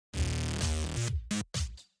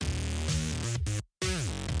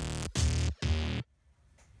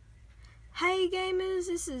Hey gamers,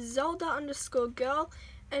 this is Zelda_girl,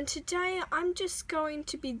 and today I'm just going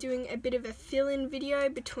to be doing a bit of a fill-in video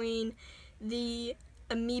between the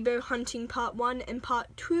AMIIBO hunting part 1 and part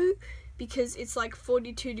 2 because it's like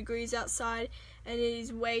 42 degrees outside and it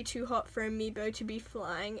is way too hot for AMIIBO to be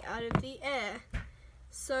flying out of the air.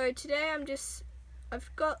 So today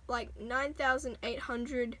I've got like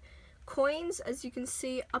 9,800 coins, as you can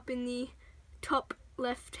see up in the top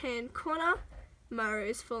left hand corner. Mario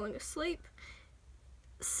is falling asleep.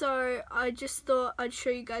 So I just thought I'd show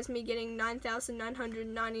you guys me getting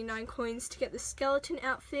 9,999 coins to get the skeleton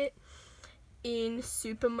outfit in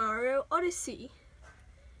Super Mario Odyssey.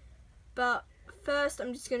 But first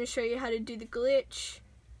I'm just going to show you how to do the glitch.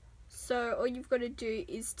 So all you've got to do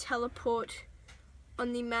is teleport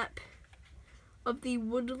on the map of the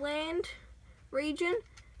woodland region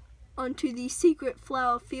onto the secret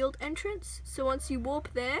flower field entrance. So once you warp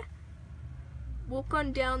there, walk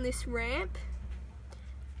on down this ramp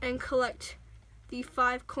and collect the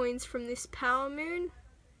 5 coins from this power moon,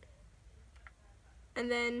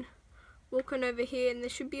 and then walk on over here and there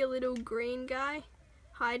should be a little green guy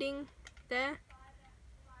hiding there,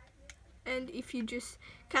 and if you just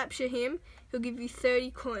capture him he'll give you 30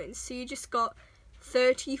 coins. So you just got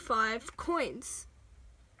 35 coins,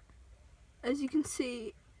 as you can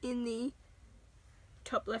see in the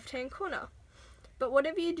top left hand corner. But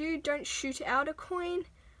whatever you do, don't shoot out a coin,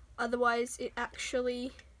 otherwise it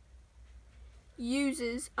actually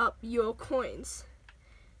uses up your coins.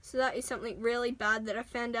 So that is something really bad that I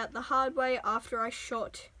found out the hard way after I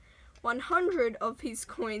shot 100 of his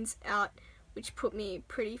coins out, which put me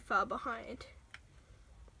pretty far behind.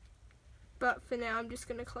 But for now I'm just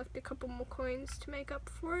going to collect a couple more coins to make up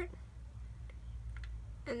for it.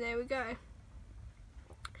 And there we go.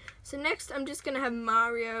 So next I'm just going to have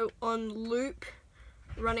Mario on loop,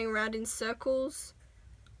 running around in circles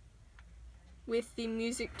with the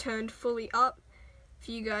music turned fully up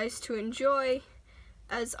for you guys to enjoy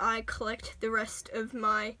as I collect the rest of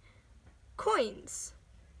my coins.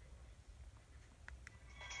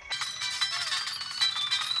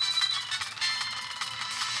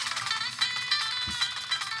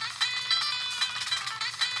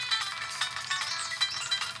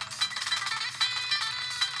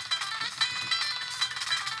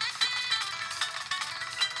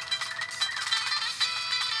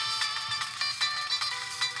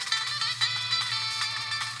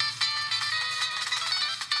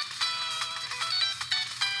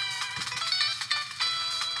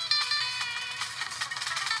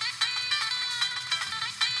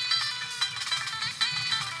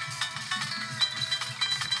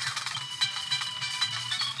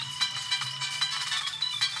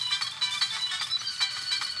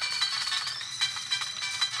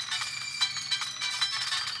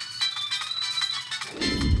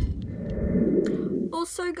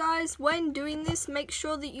 Also guys, when doing this, make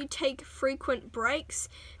sure that you take frequent breaks,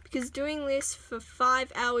 because doing this for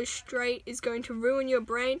 5 hours straight is going to ruin your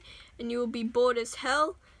brain and you will be bored as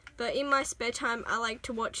hell. But in my spare time I like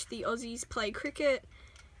to watch the Aussies play cricket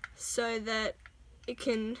so that it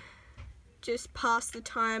can just pass the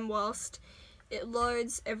time whilst it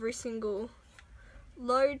loads every single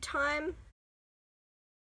load time.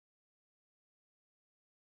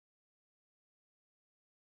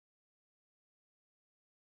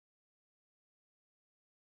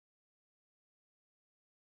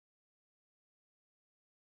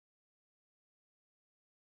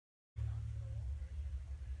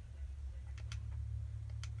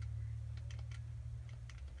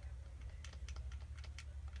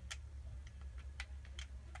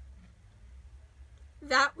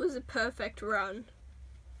 That was a perfect run.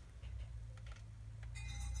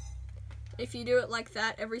 If you do it like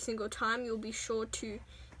that every single time, you'll be sure to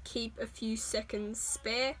keep a few seconds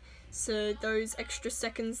spare. So those extra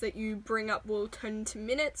seconds that you bring up will turn into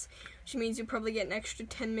minutes, which means you'll probably get an extra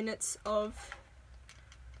 10 minutes of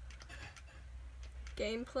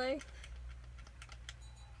gameplay.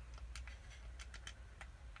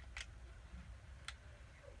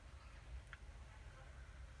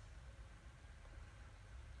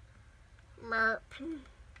 Merp.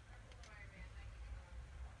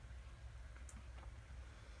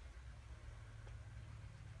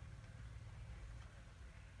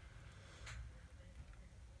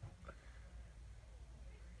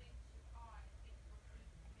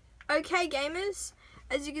 Okay gamers,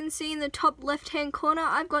 as you can see in the top left hand corner,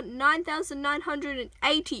 I've got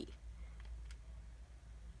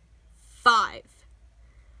 9,985.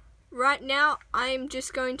 Right now I'm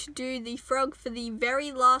just going to do the frog for the very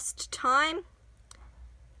last time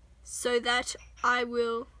so that I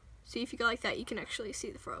will see. If you go like that you can actually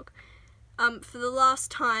see the frog. For the last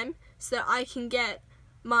time, so that I can get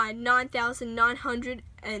my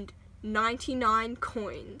 9,999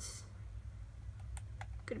 coins.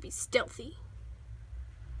 Gotta be stealthy.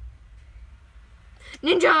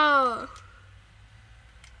 Ninja!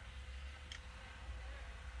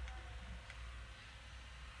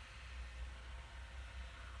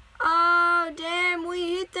 Oh damn,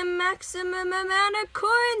 we hit the maximum amount of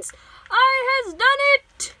coins! I has done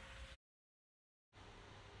it!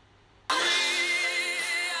 We are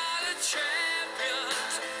the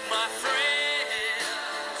champions, my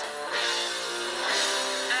friends,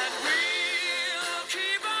 and we'll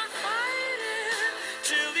keep on fighting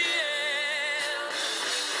till the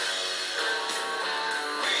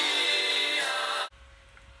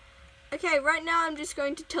end. Okay, right now I'm just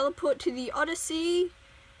going to teleport to the Odyssey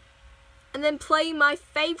and then play my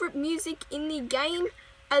favorite music in the game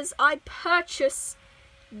as I purchase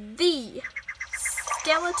the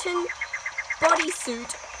skeleton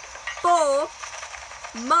bodysuit for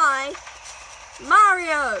my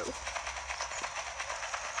Mario.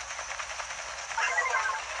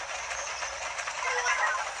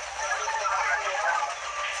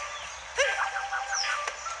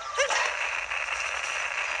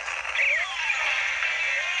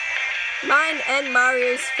 Mine and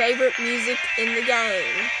Mario's favorite music in the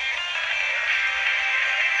game.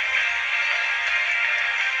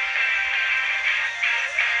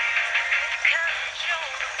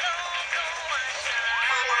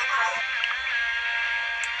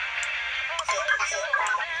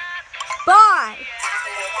 Bye!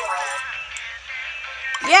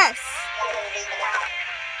 Yes!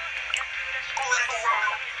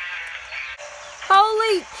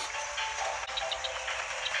 Holy!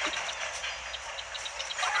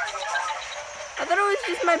 I thought it was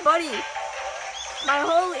just my body. My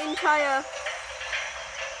whole entire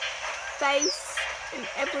face and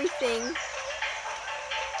everything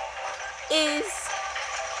is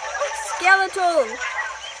skeletal.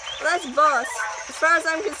 Well, that's boss. As far as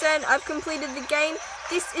I'm concerned, I've completed the game.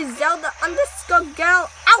 This is Zelda_Girl